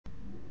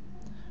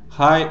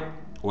Hi,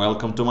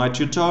 welcome to my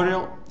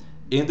tutorial.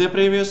 In the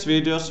previous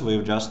videos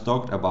we've just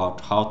talked about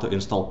how to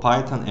install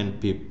Python and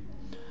pip.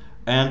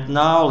 And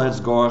now let's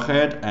go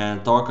ahead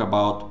and talk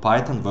about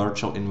Python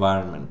virtual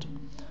environment.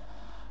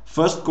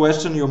 First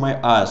question you may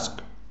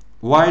ask,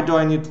 why do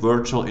I need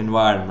virtual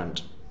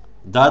environment?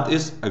 That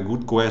is a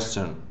good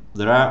question.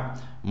 There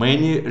are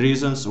many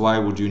reasons why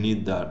would you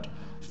need that.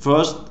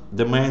 First,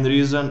 the main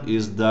reason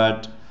is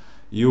that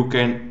you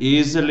can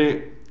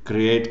easily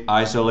create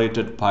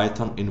isolated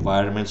Python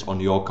environments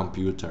on your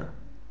computer.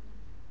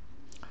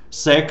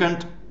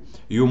 Second,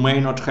 you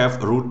may not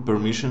have root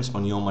permissions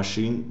on your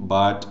machine,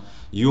 but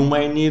you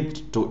may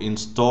need to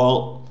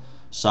install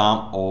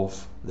some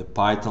of the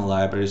Python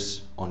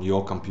libraries on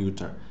your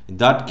computer. In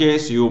that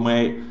case, you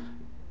may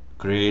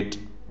create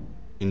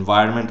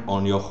environment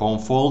on your home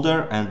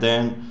folder and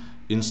then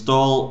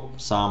install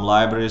some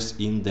libraries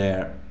in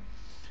there.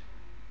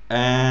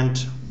 And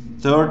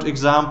third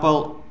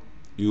example,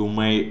 you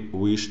may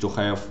wish to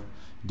have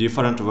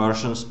different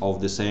versions of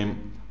the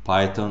same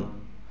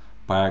Python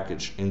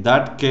package. In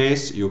that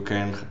case, you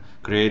can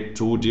create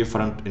two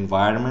different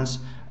environments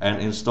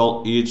and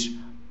install each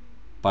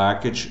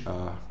package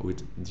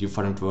with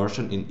different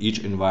version in each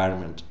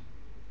environment.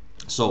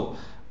 So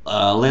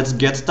let's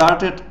get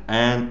started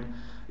and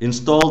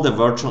install the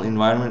virtual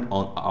environment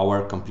on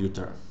our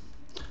computer.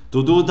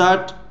 To do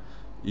that,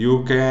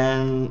 you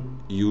can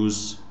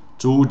use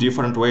two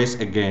different ways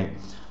again.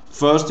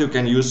 First, you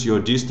can use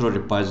your distro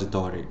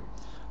repository.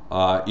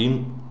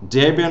 In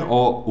Debian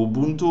or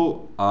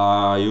Ubuntu,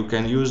 you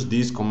can use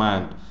this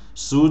command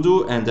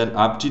sudo and then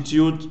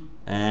aptitude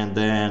and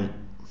then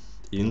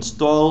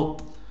install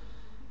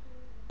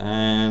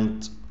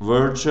and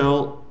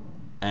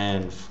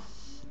virtualenv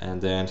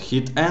and then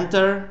hit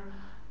enter,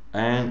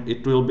 and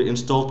it will be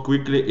installed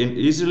quickly and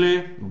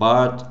easily.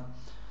 But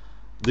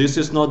this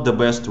is not the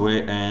best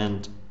way,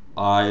 and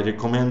I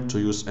recommend to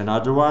use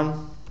another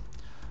one.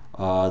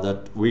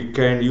 That we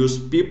can use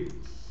pip.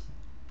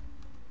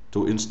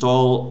 To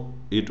install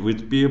it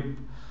with pip,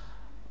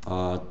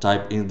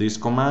 type in this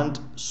command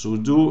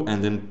sudo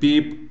and then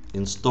pip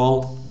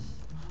install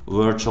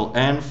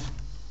virtualenv,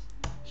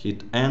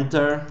 hit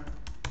enter,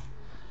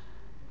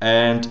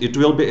 and it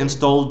will be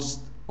installed.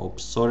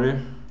 Oops, sorry,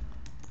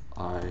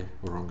 I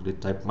wrongly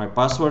typed my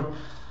password.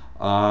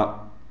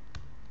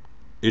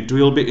 It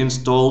will be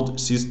installed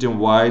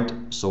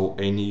system-wide, so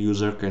any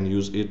user can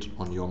use it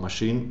on your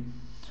machine.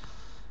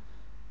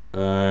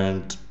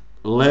 And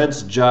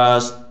let's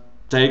just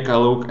take a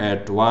look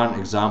at one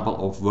example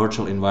of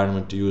virtual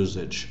environment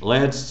usage.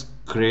 Let's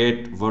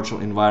create virtual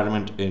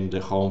environment in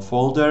the home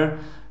folder,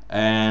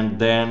 and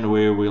then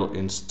we will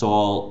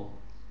install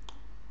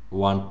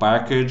one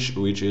package,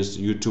 which is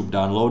YouTube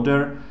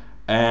downloader,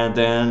 and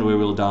then we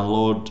will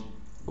download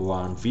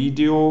one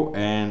video,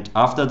 and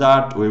after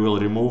that we will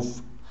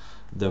remove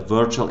the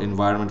virtual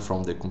environment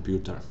from the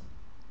computer.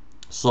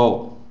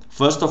 So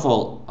first of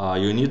all,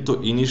 you need to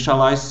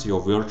initialize your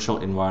virtual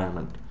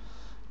environment.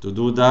 To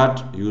do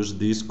that, use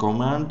this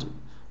command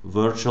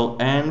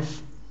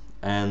virtualenv,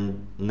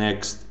 and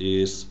next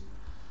is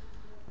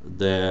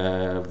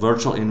the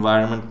virtual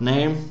environment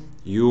name.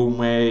 You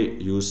may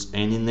use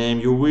any name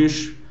you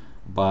wish,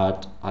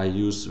 but I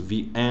use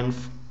venv.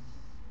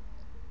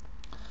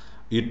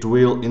 It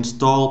will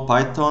install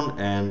Python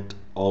and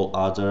all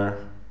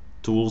other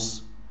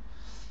tools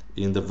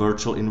in the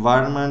virtual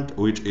environment,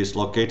 which is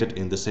located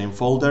in the same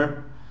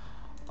folder.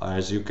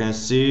 As you can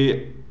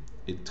see,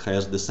 it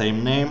has the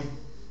same name.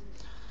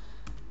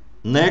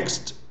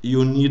 Next,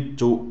 you need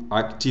to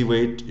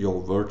activate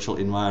your virtual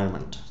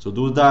environment. To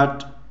do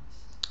that,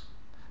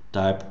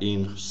 type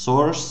in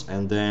source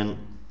and then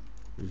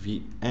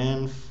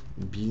venv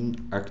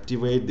bin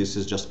activate. This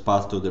is just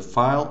path to the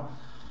file,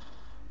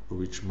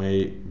 which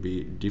may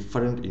be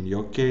different in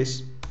your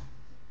case.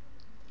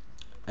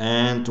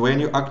 And when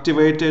you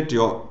activated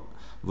your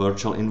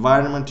virtual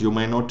environment, you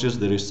may notice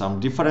there is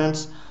some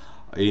difference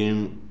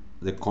in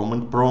the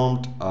command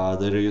prompt.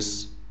 There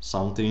is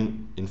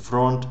something in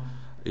front.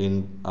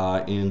 In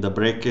the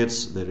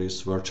brackets there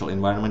is virtual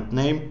environment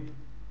name,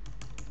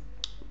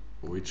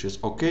 which is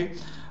okay.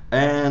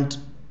 And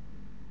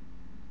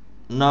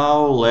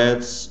now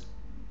let's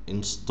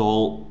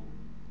install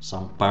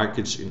some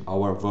package in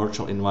our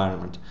virtual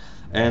environment.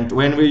 And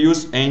when we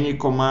use any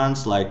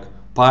commands like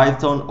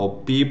Python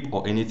or pip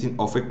or anything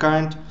of a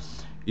kind,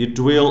 it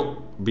will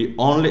be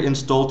only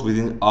installed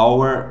within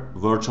our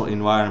virtual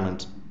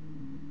environment.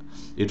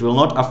 It will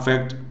not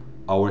affect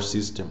our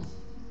system.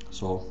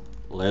 So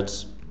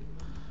let's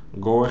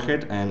go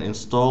ahead and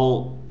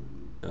install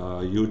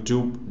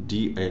YouTube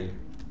DL.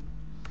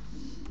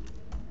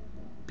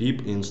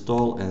 Pip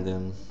install and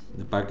then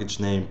the package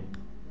name.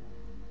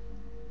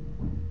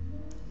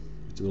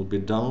 It will be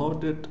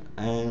downloaded,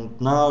 and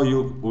now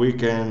we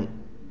can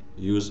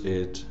use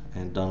it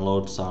and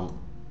download some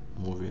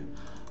movie.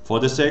 For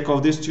the sake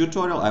of this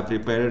tutorial, I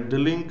prepared the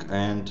link,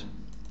 and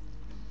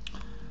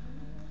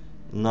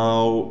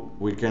now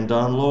we can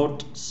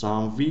download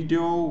some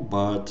video,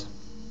 but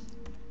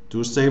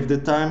to save the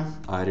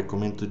time, I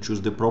recommend to choose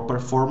the proper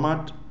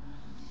format.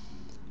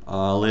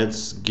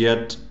 Let's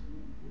get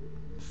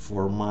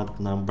format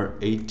number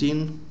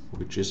 18,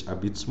 which is a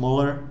bit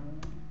smaller.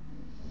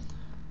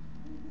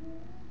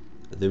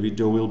 The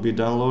video will be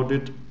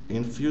downloaded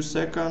in few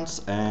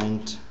seconds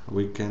and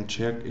we can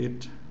check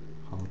it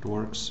how it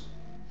works.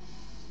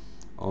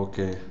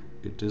 Okay,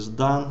 it is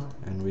done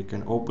and we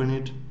can open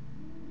it.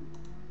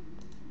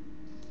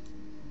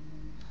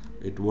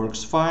 It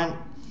works fine.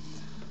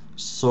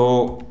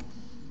 So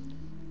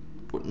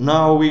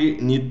now we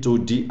need to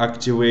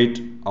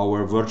deactivate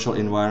our virtual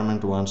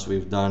environment once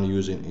we've done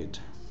using it.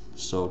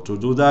 So to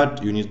do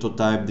that, you need to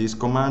type this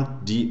command,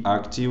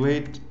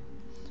 deactivate,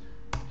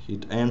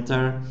 hit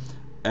enter,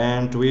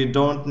 and we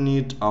don't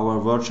need our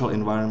virtual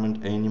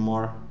environment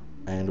anymore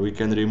and we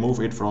can remove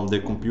it from the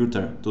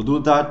computer. To do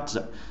that,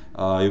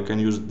 you can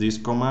use this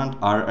command,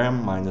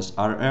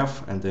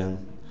 rm-rf, and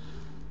then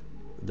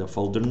the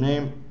folder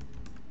name,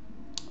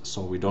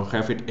 so we don't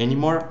have it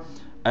anymore.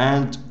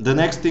 And the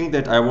next thing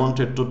that I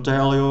wanted to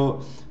tell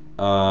you,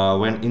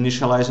 when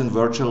initializing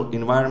virtual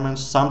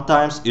environments,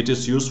 sometimes it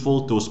is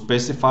useful to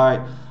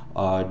specify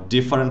a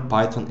different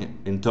Python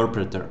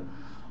interpreter.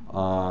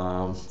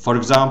 For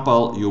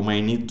example, you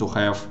may need to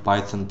have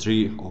Python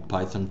 3 or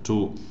Python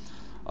 2.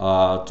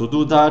 To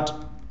do that,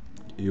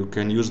 you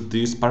can use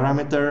this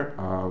parameter,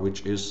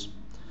 which is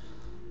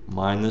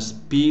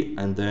 -p,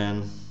 and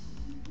then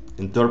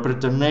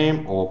interpreter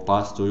name or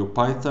path to your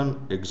Python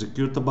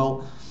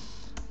executable.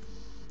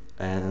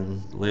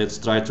 And let's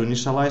try to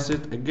initialize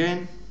it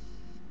again.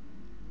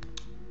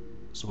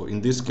 So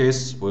in this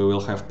case, we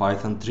will have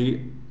Python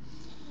 3.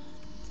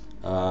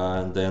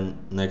 And then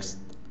next,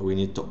 we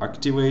need to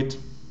activate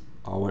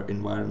our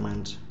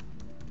environment.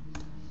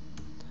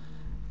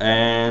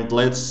 And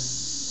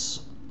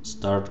let's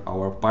start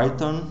our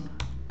Python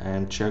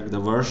and check the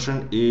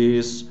version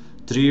is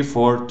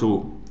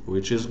 3.4.2,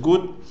 which is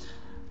good.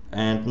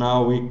 And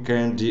now we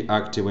can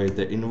deactivate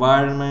the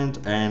environment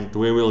and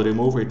we will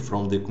remove it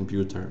from the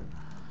computer.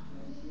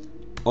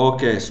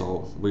 Okay,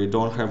 so we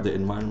don't have the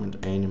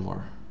environment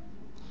anymore.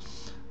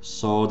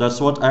 So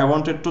that's what I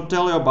wanted to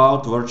tell you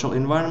about virtual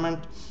environment.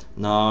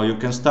 Now you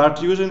can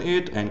start using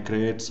it and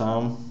create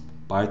some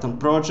Python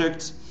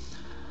projects.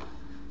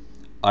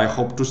 I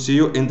hope to see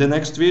you in the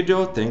next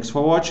video. Thanks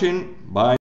for watching. Bye.